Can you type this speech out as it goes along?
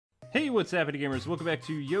Hey, what's happening, gamers? Welcome back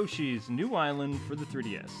to Yoshi's New Island for the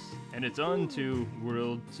 3DS. And it's on to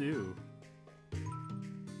World 2.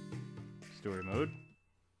 Story mode.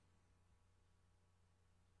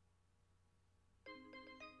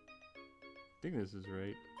 I think this is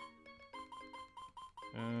right.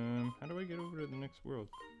 How do I get over to the next world?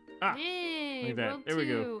 Ah! Yay, like that. World There we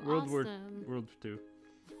go. 2. World Awesome. World 2.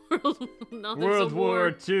 No, there's World a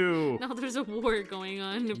War 2! No, there's a war going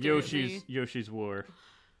on. Apparently. Yoshi's War.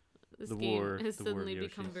 This the game war. has the war of suddenly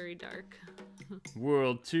become Yoshis. very dark.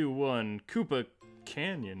 World 2-1. Koopa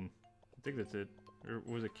Canyon. I think that's it. Or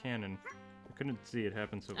was it Cannon? I couldn't see it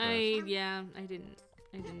happen so fast. I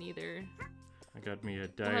didn't either. I got me a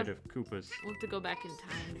diet of Koopas. We'll have to go back in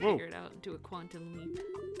time to Whoa. figure it out and do a quantum leap.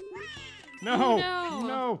 No! Oh, no!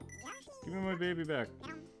 No! Give me my baby back.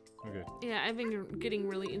 Okay. Yeah, I've been getting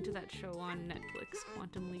really into that show on Netflix,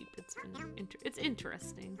 Quantum Leap. It's been it's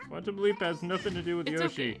interesting. Quantum Leap has nothing to do with It's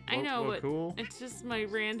Yoshi. okay. I know, but cool. it's just my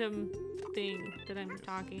random thing that I'm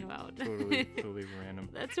talking about. Totally random.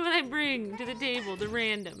 That's what I bring to the table, the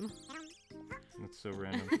random. That's so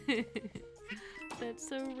random. That's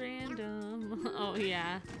so random. Oh,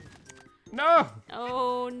 yeah. No!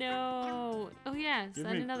 Oh, no. Oh, yeah.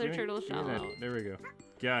 Send another turtle shell out. There we go.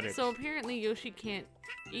 Got it. So apparently Yoshi can't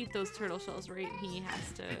eat those turtle shells, right? He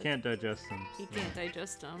has to... He can't digest them. He can't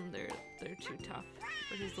digest them. They're too tough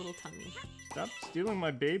for his little tummy. Stop stealing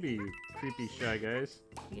my baby, you creepy shy guys.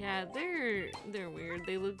 Yeah, they're weird.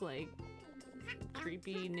 They look like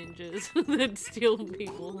creepy ninjas that steal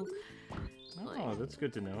people. Oh, that's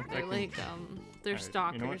good to know. They're they're Right,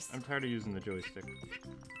 stalkers. you know what? I'm tired of using the joystick.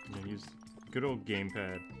 I'm gonna use good old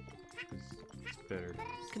gamepad. It's better.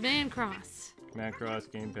 Command cross. Command cross,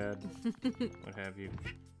 gamepad, what have you.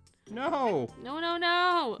 No! No, no,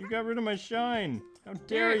 no! You got rid of my shine! How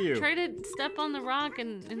dare you! Try to step on the rock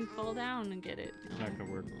and fall down and get it. It's not gonna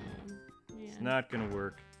work. Yeah. It's not gonna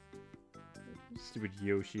work. Stupid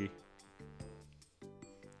Yoshi.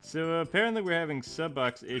 So apparently we're having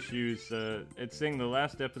sub-box issues. It's saying the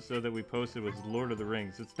last episode that we posted was Lord of the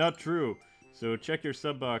Rings. It's not true. So check your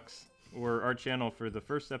sub-box or our channel for the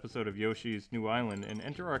first episode of Yoshi's New Island and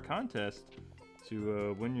enter our contest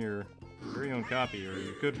to win your very own copy, or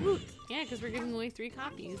you could win. Yeah, because we're giving away 3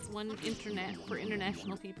 copies. 1 internet for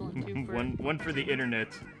international people and 2 for... one for the internet.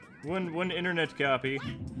 One internet copy.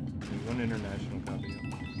 And 1 international copy.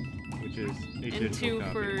 Which is a digital and 2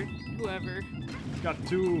 copy. for whoever. Got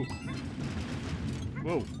 2!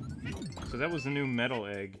 Whoa. So that was the new metal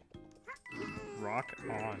egg. Rock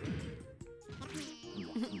on.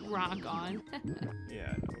 Rock on.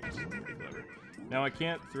 Yeah, I know, it's pretty clever. Now I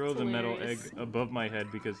can't throw the metal egg above my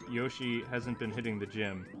head because Yoshi hasn't been hitting the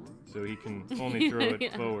gym, so he can only throw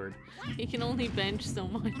it forward. He can only bench so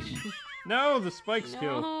much. No, the spikes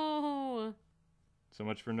kill. No. So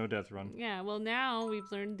much for no death run. Yeah, well now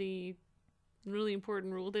we've learned the really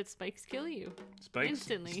important rule that spikes kill you. Spikes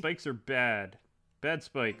instantly. Spikes are bad. Bad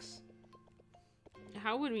spikes.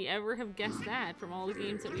 How would we ever have guessed that from all the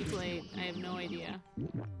games that we played? I have no idea.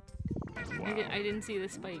 Wow. I didn't see the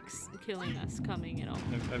spikes killing us coming at all.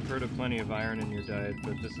 I've heard of plenty of iron in your diet,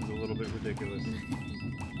 but this is a little bit ridiculous.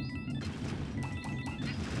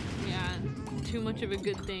 Yeah, too much of a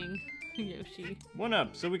good thing, Yoshi. 1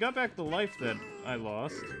 up. So we got back the life that I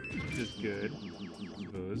lost, which is good, I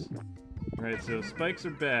suppose. Alright, so spikes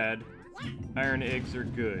are bad. Iron eggs are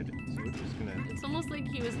good. So we're just gonna... It's almost like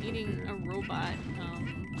he was eating a robot,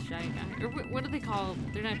 shy guy. Or what do they call...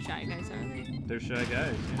 They're not shy guys, are they? They're shy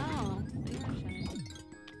guys, yeah. Oh, they are shy.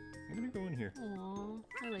 I'm gonna go in here. Aw,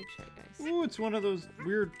 I like shy guys. Ooh, it's one of those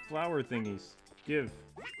weird flower thingies. Give.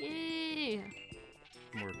 Yay!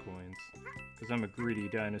 More coins. Because I'm a greedy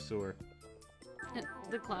dinosaur.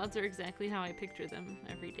 The clouds are exactly how I picture them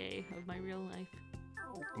every day of my real life.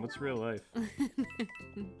 What's real life?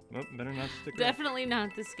 Well, better not stick around. Definitely not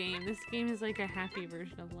this game. This game is like a happy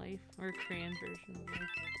version of life, or a crayon version of life.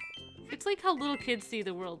 It's like how little kids see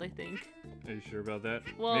the world, I think. Are you sure about that?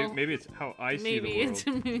 Well, maybe it's how I see the world.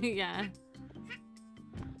 Maybe it's, yeah.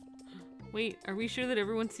 Wait, are we sure that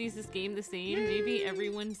everyone sees this game the same? Maybe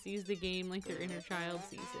everyone sees the game like their inner child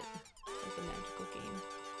sees it. Like a magical game.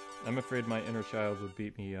 I'm afraid my inner child would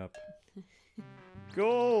beat me up.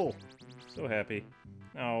 Goal! So happy.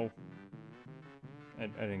 Oh. I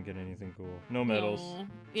didn't get anything cool. No medals. No.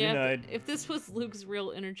 Yeah, Denied. if this was Luke's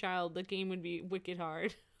real inner child, the game would be wicked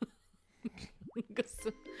hard.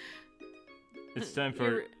 It's time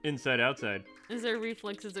for inside outside. Because our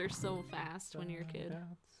reflexes are so fast when you're a kid.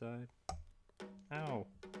 Outside. Ow.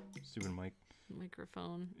 Stupid mic.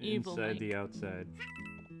 Microphone. Evil Inside mic. the outside.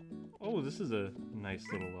 Oh, this is a nice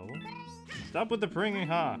little level. Stop with the pringing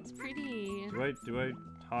ha. It's pretty. Do I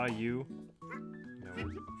Caillou? No.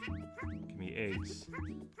 Give me eggs.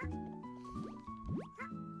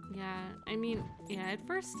 Yeah, I mean, yeah, at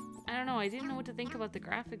first, I don't know, I didn't know what to think about the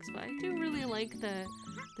graphics, but I do really like the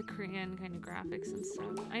crayon kind of graphics and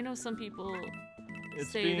stuff. I know some people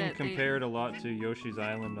It's say being that compared a lot to Yoshi's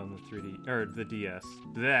Island on the 3D, or the DS.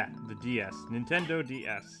 Blah, the DS. Nintendo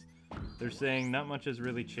DS. They're saying not much has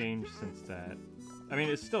really changed since that. I mean,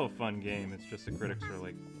 it's still a fun game, it's just the critics are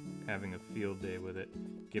like having a field day with it,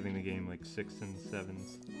 giving the game like 6 and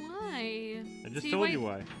 7s. Why? I just told you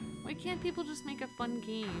why. Why can't people just make a fun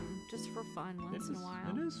game just for fun once in a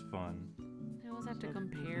while? It is fun. They always have to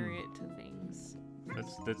compare it to things.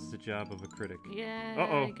 That's the job of a critic. Yeah,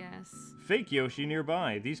 Uh-oh. I guess. Fake Yoshi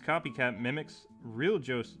nearby. These copycat mimics real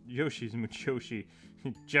Yoshi's Muchoshi.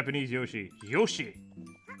 Japanese Yoshi. Yoshi!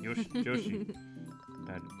 Yoshi.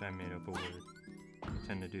 I made up a word. I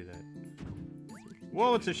tend to do that.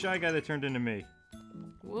 Whoa, it's a shy guy that turned into me.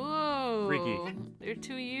 Whoa! Freaky. They're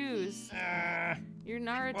two U's. Ah, You're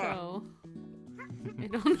Naruto. I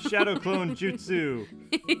don't know. Shadow clone jutsu.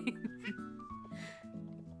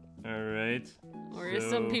 Alright. Or as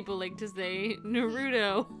some people like to say,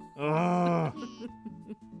 Naruto. Oh.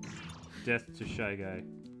 Death to Shy Guy.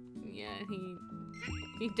 Yeah,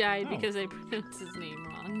 he died because I pronounced his name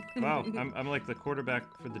wrong. Wow, I'm like the quarterback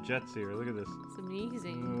for the Jets here. Look at this. It's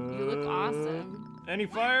amazing. You look awesome. And he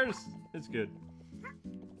fires! It's good.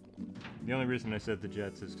 The only reason I said the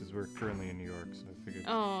Jets is because we're currently in New York, so I figured...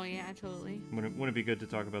 Oh, yeah, totally. Wouldn't it be good to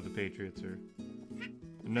talk about the Patriots or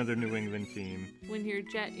another New England team? When you're a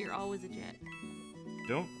Jet, you're always a Jet.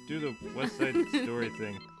 Don't do the West Side Story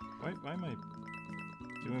thing. Why am I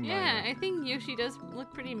doing Yeah, I think Yoshi does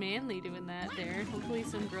look pretty manly doing that there. Hopefully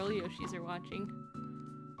some girl Yoshis are watching.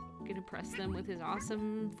 Can impress them with his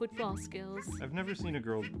awesome football skills. I've never seen a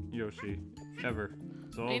girl Yoshi, ever.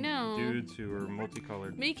 It's all I know. dudes who are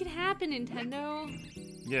multicolored. Make it happen, Nintendo.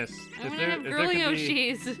 Yes. I want to have girl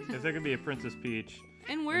Yoshis. If there could be a Princess Peach.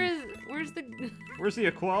 And where's the Where's the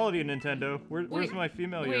equality, Nintendo? Where's my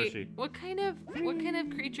female Yoshi? What kind of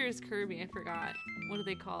creature is Kirby? I forgot. What are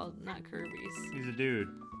they called? Not Kirby's. He's a dude.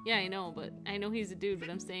 Yeah, I know he's a dude, but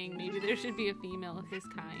I'm saying maybe there should be a female of his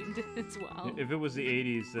kind as well. If it was the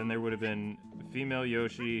 80s, then there would have been female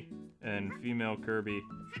Yoshi and female Kirby,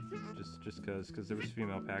 just because there was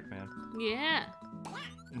female Pac-Man. Yeah.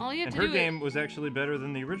 All you have and to her do game was actually better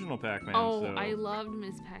than the original Pac-Man. Oh, so. I loved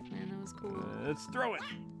Miss Pac-Man. That was cool. Let's throw it.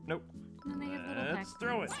 Nope. And then they have little Let's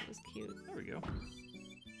throw it. Pac-Mans. That was cute. There we go. Well,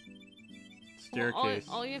 Staircase.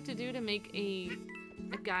 all you have to do to make a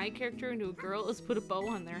guy character into a girl is put a bow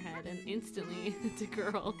on their head, and instantly it's a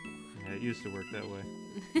girl. Yeah, it used to work that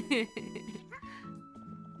way.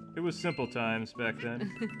 It was simple times back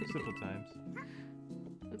then. Simple times.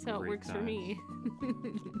 That's how Great it works times. for me.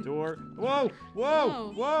 Door. Whoa!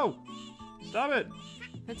 Whoa! Whoa! Stop it!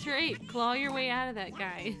 That's right. Claw your way out of that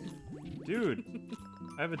guy. Dude,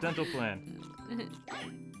 I have a dental plan.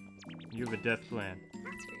 You have a death plan.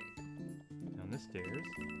 That's right. Down the stairs.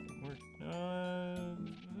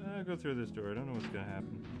 I'll go through this door. I don't know what's gonna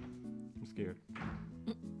happen. I'm scared.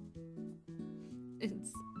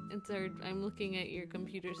 I'm looking at your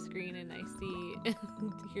computer screen and I see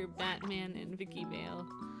your Batman and Vicky Vale.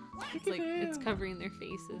 It's like it's covering their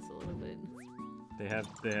faces a little bit. They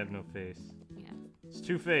have no face. Yeah. It's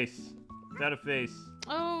two-face. Without a face.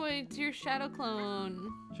 Oh, it's your shadow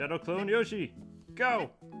clone. Shadow clone Yoshi.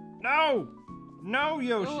 Go! No! No,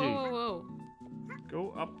 Yoshi! Whoa.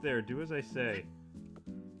 Go up there. Do as I say.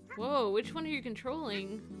 Whoa, which one are you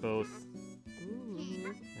controlling? Both. Ooh.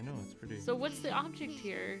 I know, it's pretty. So what's the object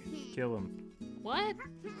here? Kill him. What?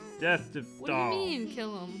 Death to What do you mean,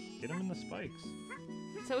 kill him? Get him in the spikes.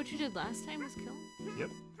 Is that what you did last time, was kill him? Yep.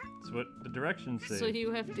 That's what the directions say. So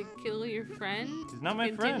you have to kill your friend? He's not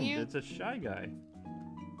my friend. It's a shy guy.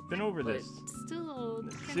 Been over But this. still.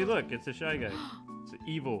 See, look, it's a shy guy. It's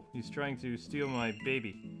evil. He's trying to steal my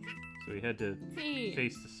baby. So he had to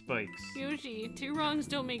face the spikes. Yoshi, two wrongs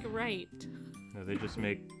don't make a right. No, they just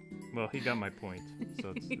make... Well, he got my point.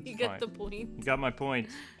 So it's He fine. got the point. He got my point.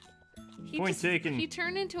 Point taken. He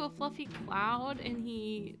turned into a fluffy cloud and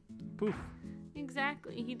he... Poof.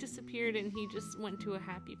 Exactly. He disappeared and he just went to a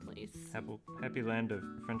happy place. Happy land of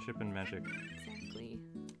friendship and magic. Exactly.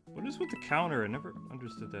 What is with the counter? I never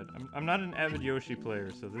understood that. I'm not an avid Yoshi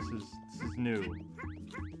player, so this is new.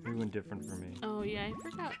 New and different for me. Oh yeah, I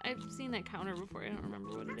forgot. I've seen that counter before. I don't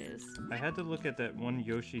remember what it is. I had to look at that one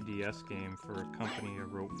Yoshi DS game for a company I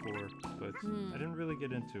wrote for, but I didn't really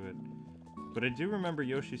get into it. But I do remember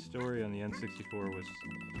Yoshi's Story on the N64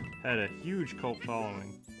 had a huge cult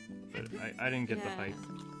following, but I didn't get the hype.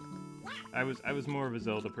 I was more of a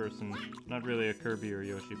Zelda person, not really a Kirby or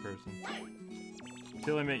Yoshi person.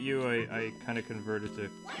 Until I met you, I kind of converted to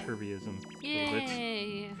Kirbyism.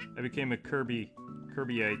 Yay! I became a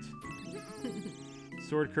Kirbyite.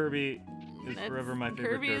 Sword Kirby is forever my favorite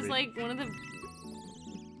Kirby. Kirby is like one of the,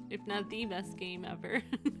 if not the best game ever.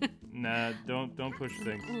 Nah, don't push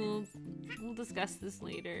things. We'll discuss this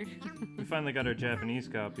later. We finally got our Japanese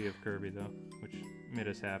copy of Kirby though, which made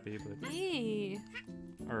us happy. But hey,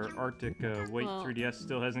 our Arctic White 3DS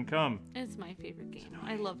still hasn't come. It's my favorite game.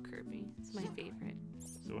 I love Kirby. It's my favorite.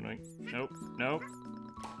 So annoying. Nope.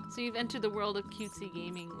 So you've entered the world of cutesy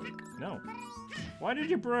gaming, Luke. No. Why did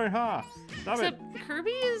you burn ha? Stop Except it.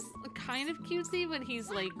 Kirby is kind of cutesy, but he's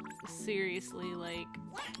like seriously like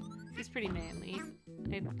he's pretty manly.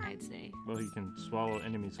 I'd say. Well, he can swallow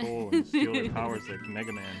enemies whole and steal their powers like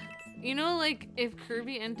Mega Man. You know, like, if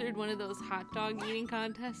Kirby entered one of those hot dog eating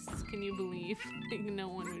contests, can you believe? Like, no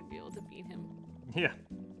one would be able to beat him. Yeah.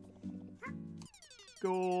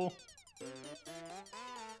 Goal.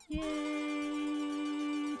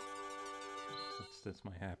 Yay! That's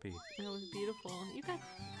my happy. That was beautiful. You got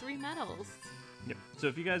 3 medals. Yep. So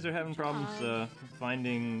if you guys are having problems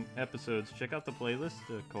finding episodes, check out the playlist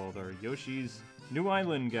called our Yoshi's New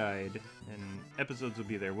Island Guide, and episodes will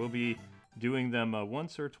be there. We'll be doing them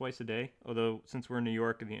once or twice a day, although since we're in New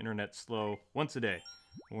York and the internet's slow, once a day.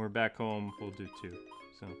 When we're back home, we'll do 2.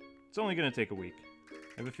 So it's only going to take a week. I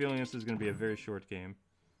have a feeling this is going to be a very short game.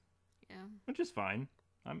 Yeah. Which is fine.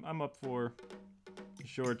 I'm up for a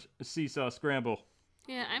short Seesaw Scramble.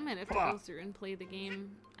 Yeah, I might have to go through and play the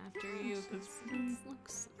game after you, because it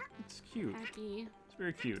looks it's cute. happy. It's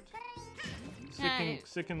very cute.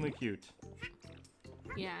 Sickeningly cute.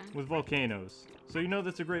 Yeah. With volcanoes. So you know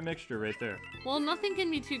that's a great mixture right there. Well, nothing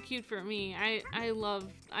can be too cute for me. I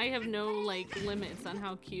have no, like, limits on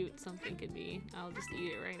how cute something could be. I'll just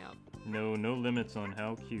eat it right up. No limits on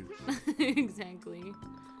how cute. Exactly.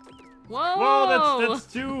 Whoa! Whoa, that's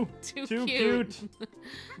too cute.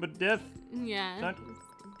 But death. Yeah. Not...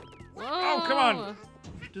 Whoa! Oh, come on!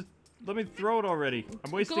 Just let me throw it already.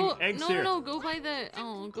 I'm wasting eggs here. No, go by the...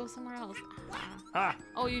 Oh, go somewhere else. Ah!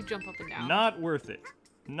 Oh, you jump up and down. Not worth it.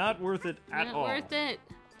 Not worth it at all. Not worth it.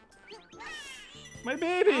 My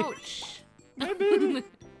baby! Ouch. My baby!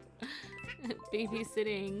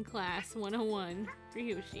 Babysitting class 101 for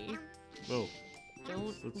Yoshi. Whoa.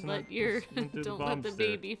 Don't let the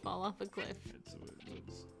baby fall off a cliff. Let's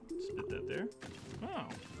spit that there. Oh.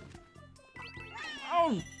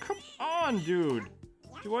 Oh, come on, dude.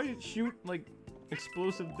 Do I shoot, like,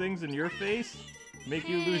 explosive things in your face? Make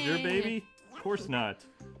you lose your baby? Of course not.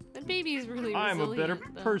 That baby is really I'm a better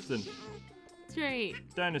person. That's right.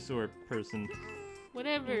 Dinosaur person.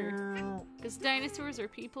 Whatever. Because dinosaurs are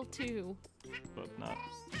people too. But not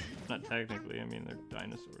technically. I mean, they're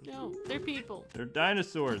dinosaurs. No, they're people. They're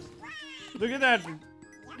dinosaurs. Look at that.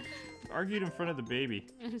 Argued in front of the baby.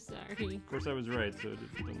 I'm sorry. Of course I was right, so it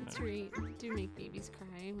doesn't matter. That's right. I do make babies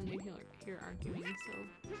cry when they hear arguing, so...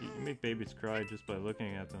 You make babies cry just by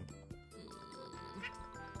looking at them.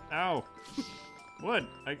 Ow! What?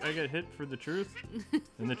 I get hit for the truth?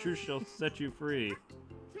 And the truth shall set you free.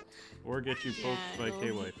 Or get you poked by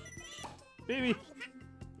K-Wife. Baby!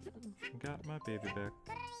 Got my baby back.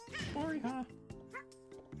 Sorry, huh?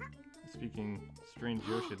 Speaking strange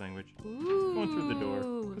Yoshi language. Ooh. Going through the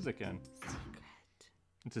door, because I can. Secret.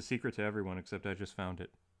 It's a secret to everyone, except I just found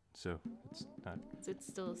it. So, it's not... Is it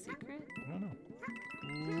still a secret? I don't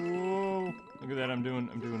know. Whoa! Look at that, I'm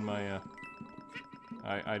doing my,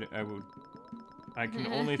 I can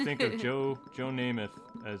only think of Joe Namath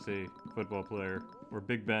as a football player, or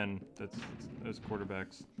Big Ben, that's as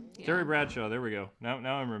quarterbacks. Yeah. Terry Bradshaw, there we go. Now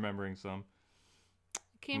I'm remembering some.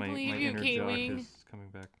 Can't believe you, K-Wing. Is coming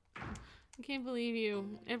back. I can't believe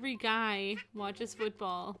you. Every guy watches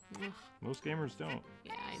football. Ugh. Most gamers don't.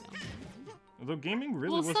 Yeah, I know. Although gaming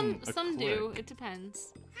really wasn't a some click. do. It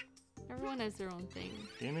depends. Everyone has their own thing.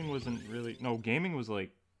 Gaming wasn't really... No, gaming was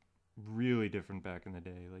like really different back in the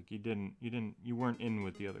day. Like you weren't in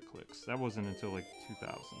with the other cliques. That wasn't until like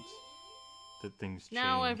 2000s that things changed.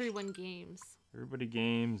 Now everyone games. Everybody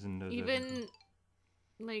games and does even everything.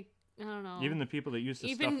 Like, I don't know. Even the people that used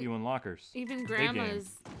to stuff you in lockers. Even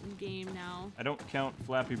grandma's game now. I don't count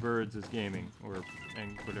Flappy Birds as gaming,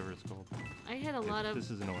 and whatever it's called. I had a lot of... This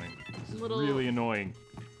is annoying. This is really annoying.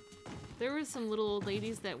 There were some little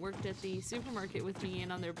ladies that worked at the supermarket with me,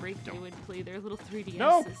 and on their break they would play their little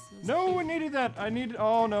 3DSs. No, I needed that. I needed...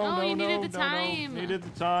 Oh, no, you needed the time. Needed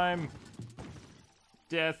the time.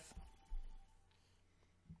 Death.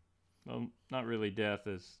 Well, not really death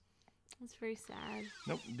as... That's very sad.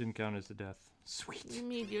 Nope, didn't count as a death. Sweet. You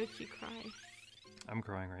made Yoshi cry. I'm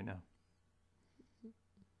crying right now.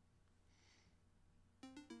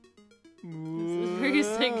 This is very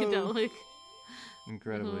psychedelic.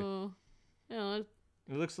 Incredibly. Oh. Yeah,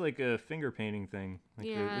 It looks like a finger painting thing. Like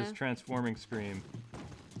Yeah. this transforming scream.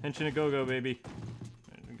 Henshin a go-go, baby.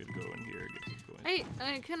 I'm gonna go in here, get this going.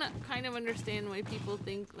 I kind of understand why people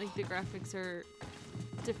think like the graphics are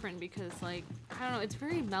different because like I don't know, it's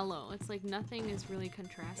very mellow. It's like nothing is really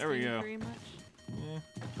contrasting There we go. very much. Yeah.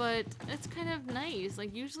 But it's kind of nice.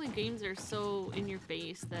 Like usually games are so in your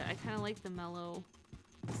face that I kind of like this mellow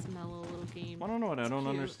little game. I don't know what I don't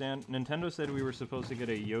cute. understand. Nintendo said we were supposed to get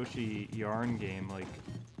a Yoshi Yarn game, like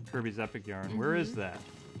Kirby's Epic Yarn. Where is that?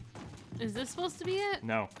 Is this supposed to be it?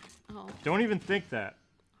 No. Oh, Don't even think that.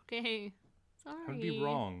 okay. Sorry. I'd be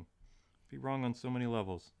wrong. Be wrong on so many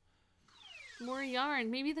levels. More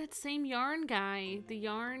yarn. Maybe that same yarn guy, the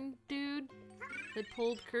yarn dude that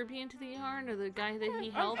pulled Kirby into the yarn, or the guy that he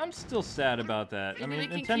helped. I'm still sad about that. I Maybe mean, they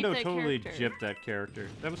can keep Nintendo that totally character. gypped that character.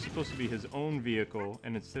 That was supposed to be his own vehicle,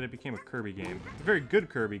 and instead it became a Kirby game. A very good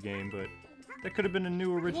Kirby game, but that could have been a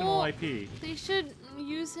new original Well, IP. They should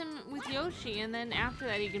use him with Yoshi, and then after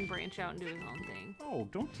that he can branch out and do his own thing. Oh,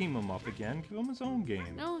 don't team him up again. Give him his own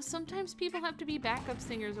game. No, sometimes people have to be backup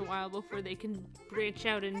singers a while before they can branch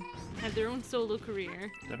out and have their own solo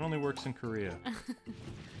career. That only works in Korea.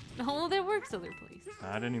 No, that works other places.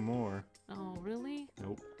 Not anymore. Oh, really?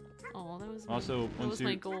 Nope. Oh, that was my, Also, that once was you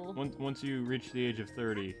my goal. once you reach the age of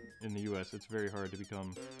 30 in the U.S., it's very hard to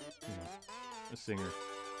become, a singer.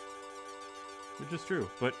 Which is true.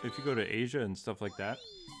 But if you go to Asia and stuff like that,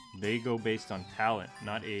 they go based on talent,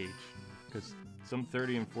 not age. Because some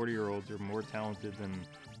 30 and 40-year-olds are more talented than,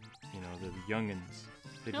 the youngins.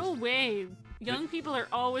 They No way. Young people are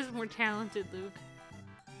always more talented, Luke.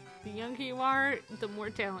 The younger you are, the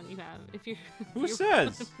more talent you have. If you're Who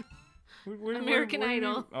says? American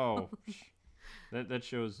Idol. Oh, that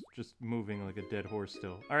show's just moving like a dead horse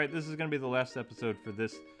still. All right, this is gonna be the last episode for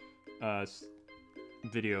this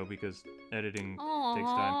video because editing takes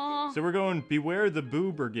time. Aww. So we're going Beware the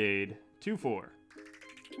Boo Brigade 2-4.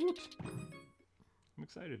 Woot. I'm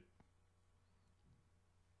excited.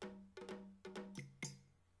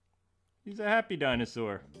 He's a happy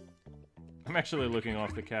dinosaur. I'm actually looking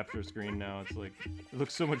off the capture screen now. It's like, it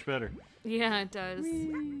looks so much better. Yeah, it does.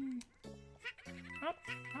 Hop,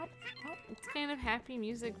 hop, hop. It's kind of happy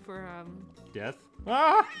music for Death?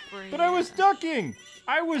 Ah! For But I was ducking!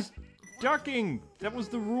 I was ducking! That was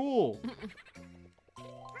the rule!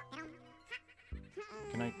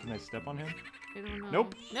 Can I step on him? I don't know.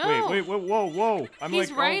 Nope. No. Wait, whoa. I'm He's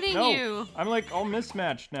like, riding oh, no. you. I'm like all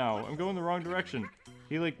mismatched now. I'm going the wrong direction.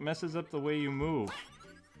 He like messes up the way you move.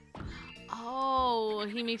 Oh,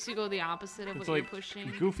 he makes you go the opposite of It's what like you're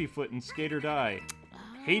pushing. Goofy Foot and Skate or Die.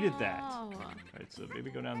 Hated that. Oh. Alright, so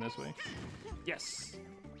maybe go down this way. Yes!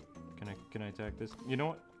 Can I attack this? You know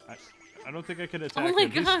what? I don't think I can attack my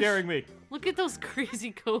him. He's gosh. scaring me. Look at those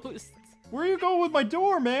crazy ghosts. Where are you going with my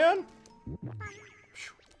door, man?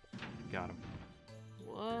 Got him.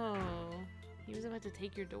 Whoa. He was about to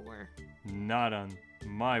take your door. Not on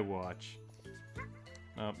my watch.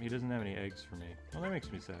 He doesn't have any eggs for me. Well, that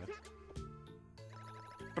makes me sad.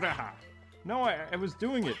 Braha! No, I was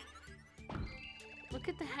doing it. Look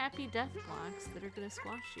at the happy death blocks that are gonna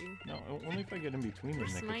squash you. No, only if I get in between them,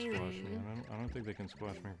 they can squash me. Smiling. I don't think they can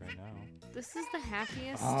squash me right now. This is the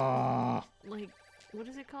happiest, Ah! like, what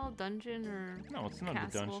is it called? Dungeon or No, it's not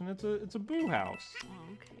castle? a dungeon. It's a boo house.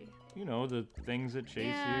 Oh, okay. You know, the things that chase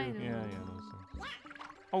Yeah, I you. know. Yeah, those things.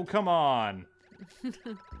 Oh, come on!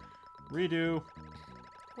 Redo.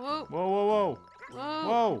 Whoa. Whoa.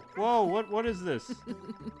 Whoa. Whoa, what is this?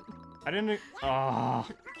 I didn't... Ah!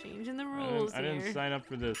 Changing the rules I here. didn't sign up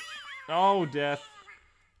for this. Oh, death.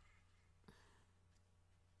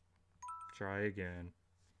 Try again.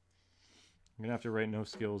 I'm gonna have to write no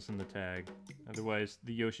skills in the tag. Otherwise,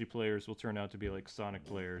 the Yoshi players will turn out to be like Sonic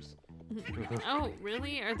players. Oh,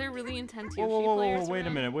 really? Are there really intense Whoa, Yoshi players? wait a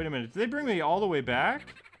around? minute. Did they bring me all the way back?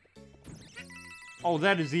 Oh,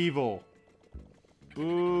 that is evil.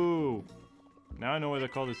 Boo. Now I know why they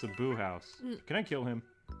call this a boo house. Can I kill him?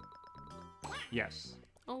 Yes.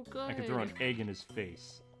 Oh, good. I can throw an egg in his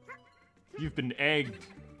face. You've been egged.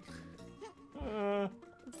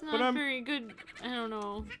 It's not very good. I don't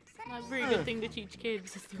know. It's not a very good thing to teach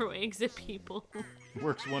kids to throw eggs at people.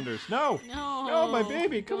 Works wonders. No! No. No, my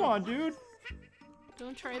baby! Come on, dude!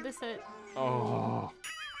 Don't try this at. Oh.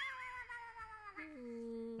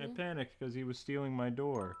 I panicked because he was stealing my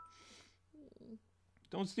door.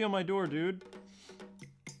 Don't steal my door, dude.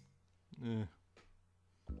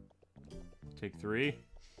 Take 3.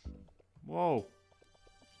 Whoa.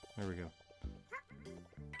 There we go.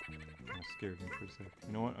 That scared me for a sec.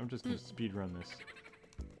 You know what? I'm just gonna speedrun this.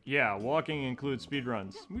 Yeah, walking includes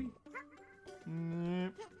speedruns. Whee!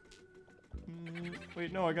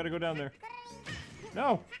 Wait, no, I gotta go down there.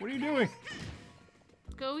 No, what are you doing?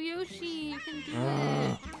 Go, Yoshi. You can do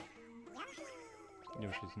it.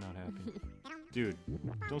 Yoshi's not happy. Dude,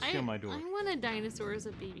 don't steal my door. I want a dinosaur as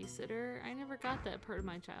a babysitter. I never got that part of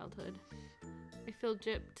my childhood. I feel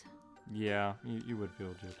gypped. Yeah, you would feel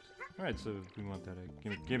gypped. Alright, so we want that egg.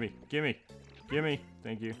 Gimme.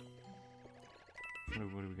 Thank you. What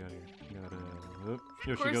do we got here? We got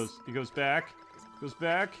Yoshi goes back. Goes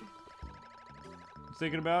back. He's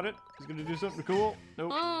thinking about it. He's gonna do something cool.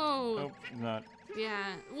 Nope. Oh. Nope, he's not.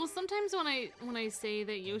 Yeah. Well, sometimes when I say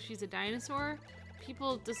that Yoshi's a dinosaur,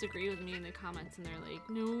 people disagree with me in the comments, and they're like,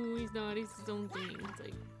 "No, he's not. He's his own thing." It's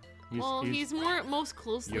like, he's most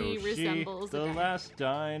closely Yoshi, resembles the last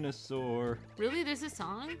dinosaur. Really, there's a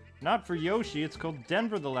song? Not for Yoshi. It's called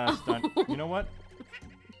Denver the Last Dinosaur. You know what?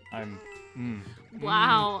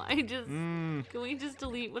 Wow. Can we just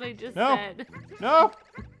delete what I just said? No.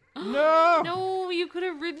 No. No, you could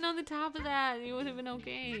have written on the top of that, and you would have been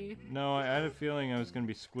okay. No, I had a feeling I was gonna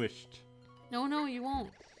be squished. No, you won't.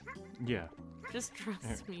 Yeah. Just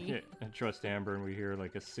trust me. Yeah, I trust Amber, and we hear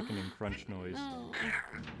like a sickening crunch noise. No.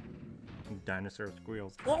 Dinosaur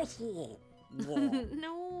squeals. No.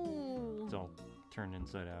 It's all turned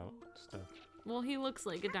inside out stuff. Well, he looks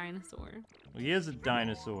like a dinosaur. Well, he is a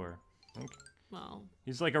dinosaur. Okay. Well.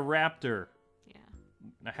 He's like a raptor. Yeah.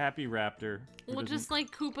 A happy raptor. Well, just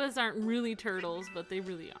like Koopas aren't really turtles, but they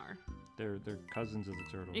really are. They're cousins of the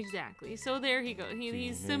turtles. Exactly. So there he goes.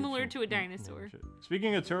 He's similar to a dinosaur.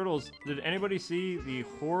 Speaking of turtles, did anybody see the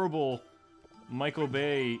horrible Michael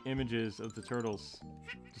Bay images of the turtles?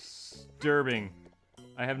 Disturbing.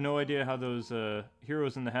 I have no idea how those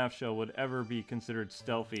heroes in the half shell would ever be considered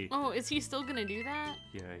stealthy. Oh, is he still gonna do that?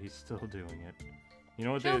 Yeah, he's still doing it. You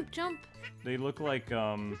know what jump. They look like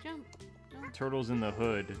turtles in the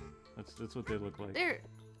hood. That's what they look like. There.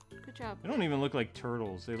 Good job. They don't even look like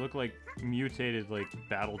turtles. They look like mutated, like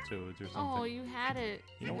Battletoads or something. Oh, you had it.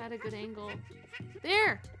 You had a good angle.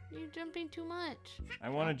 There! You're jumping too much. I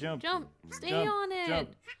want to jump. Jump. Stay on it.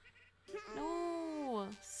 Jump. No.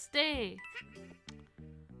 Stay.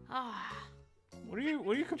 Ah. What are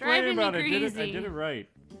you complaining about? I did crazy. it right.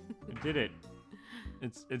 I did it.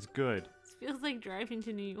 It's good. This feels like driving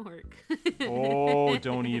to New York. Oh,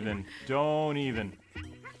 don't even.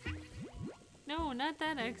 No, not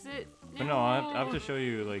that exit. But no, I have to show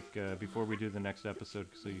you like before we do the next episode,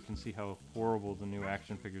 so you can see how horrible the new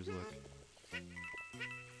action figures look.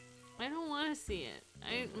 I don't want to see it.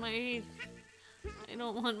 I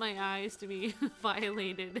don't want my eyes to be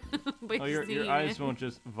violated by your eyes won't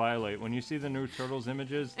just violate. When you see the new Turtles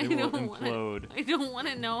images, they will implode. I don't want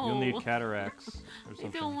to know. You'll need cataracts or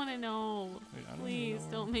something. I don't want to know. Wait, Please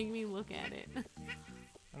don't make me look at it.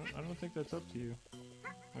 I don't think that's up to you.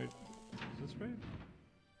 Wait, is this right?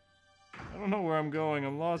 I don't know where I'm going.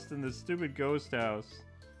 I'm lost in this stupid ghost house.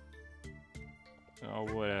 Oh,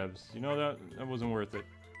 whatevs. You know that wasn't worth it.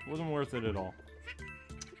 It wasn't worth it at all.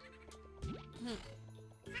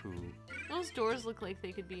 Pooh. Those doors look like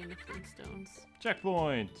they could be in the Flintstones.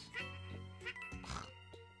 Checkpoint!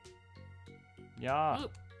 Yeah.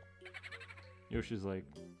 Oop. Yoshi's like,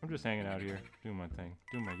 I'm just hanging out here, doing my thing,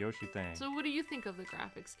 doing my Yoshi thing. So what do you think of the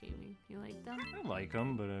graphics, gaming? You like them? I like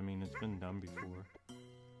them, but I mean, it's been done before.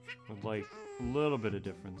 With like a little bit of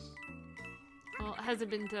difference. Well, it hasn't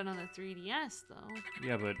been done on the 3DS, though.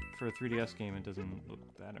 Yeah, but for a 3DS game, it doesn't look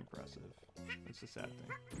that impressive. That's a sad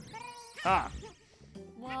thing. Ah!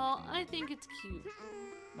 Well, I think it's cute.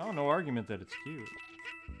 No argument that it's cute.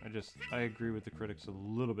 I agree with the critics a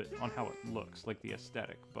little bit on how it looks, like the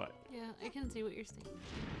aesthetic, but... Yeah, I can see what you're saying.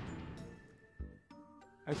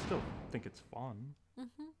 I still think it's fun.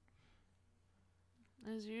 Mm-hmm.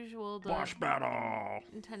 As usual, the Boss battle!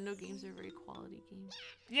 Nintendo games are very quality games.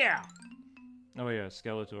 Yeah! Oh yeah,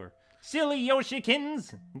 Skeletor. Silly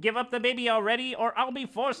Yoshikins! Give up the baby already, or I'll be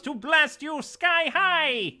forced to blast you sky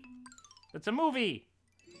high! It's a movie!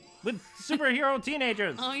 With superhero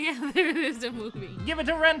teenagers! Oh yeah, there is a movie. Give it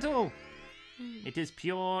a rental! It is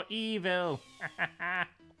pure evil!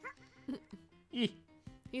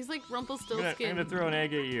 He's like Rumpelstiltskin. I'm gonna throw an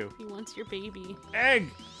egg at you. He wants your baby. Egg!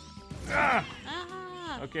 Ah!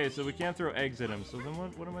 Ah! Okay, so we can't throw eggs at him, so then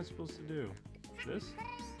what am I supposed to do? This?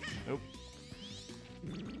 Nope.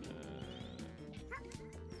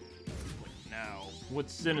 Now, what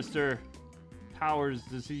sinister powers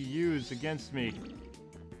does he use against me?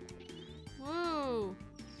 Whoa!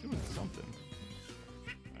 He's doing something.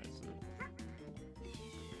 Alright, so...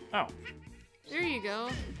 Oh! There you go.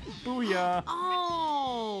 Booyah!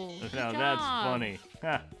 Oh! Now that's funny.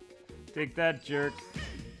 Ha! Take that, jerk.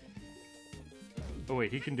 Oh wait,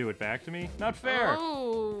 he can do it back to me? Not fair!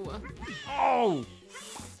 Oh! Oh!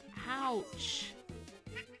 Ouch.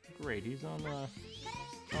 Great, he's on the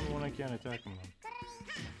one I can't attack him on.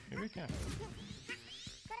 Maybe I can.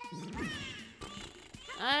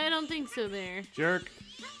 I don't think so there. Jerk!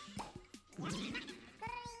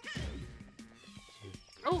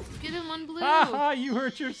 Oh, get him on blue! Haha, you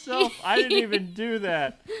hurt yourself! I didn't even do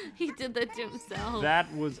that! He did that to himself.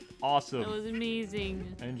 That was awesome. That was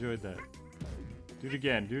amazing. I enjoyed that. Do it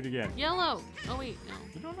again, do it again. Yellow! Oh wait, no.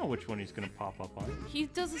 We don't know which one he's gonna pop up on. He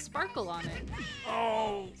does a sparkle on it.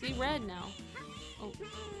 Oh! See, red now. Oh.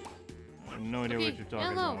 I have no idea what you're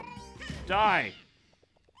talking yellow. about. Die!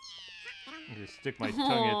 I'm gonna stick my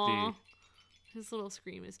tongue at the... His little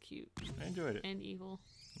scream is cute. I enjoyed it. And evil.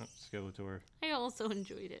 Oh, Skeletor. I also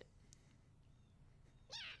enjoyed it.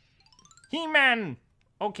 He-Man!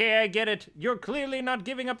 Okay, I get it. You're clearly not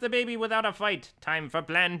giving up the baby without a fight. Time for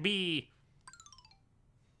plan B.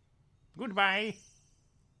 Goodbye.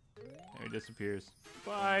 There he disappears.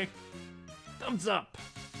 Bye. Thumbs up.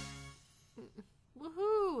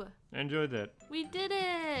 Woohoo! I enjoyed that. We did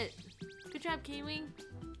it! Good job, K-Wing.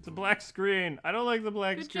 It's a black screen. I don't like the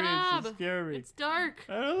black Good screen. job. It's scary. It's dark.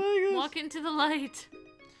 I don't like it. Walk into the light.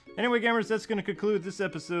 Anyway, gamers, that's going to conclude this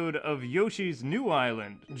episode of Yoshi's New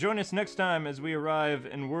Island. Join us next time as we arrive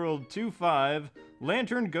in World 2-5,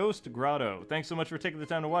 Lantern Ghost Grotto. Thanks so much for taking the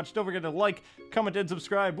time to watch. Don't forget to like, comment, and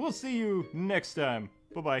subscribe. We'll see you next time.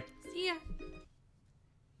 Bye-bye. See ya.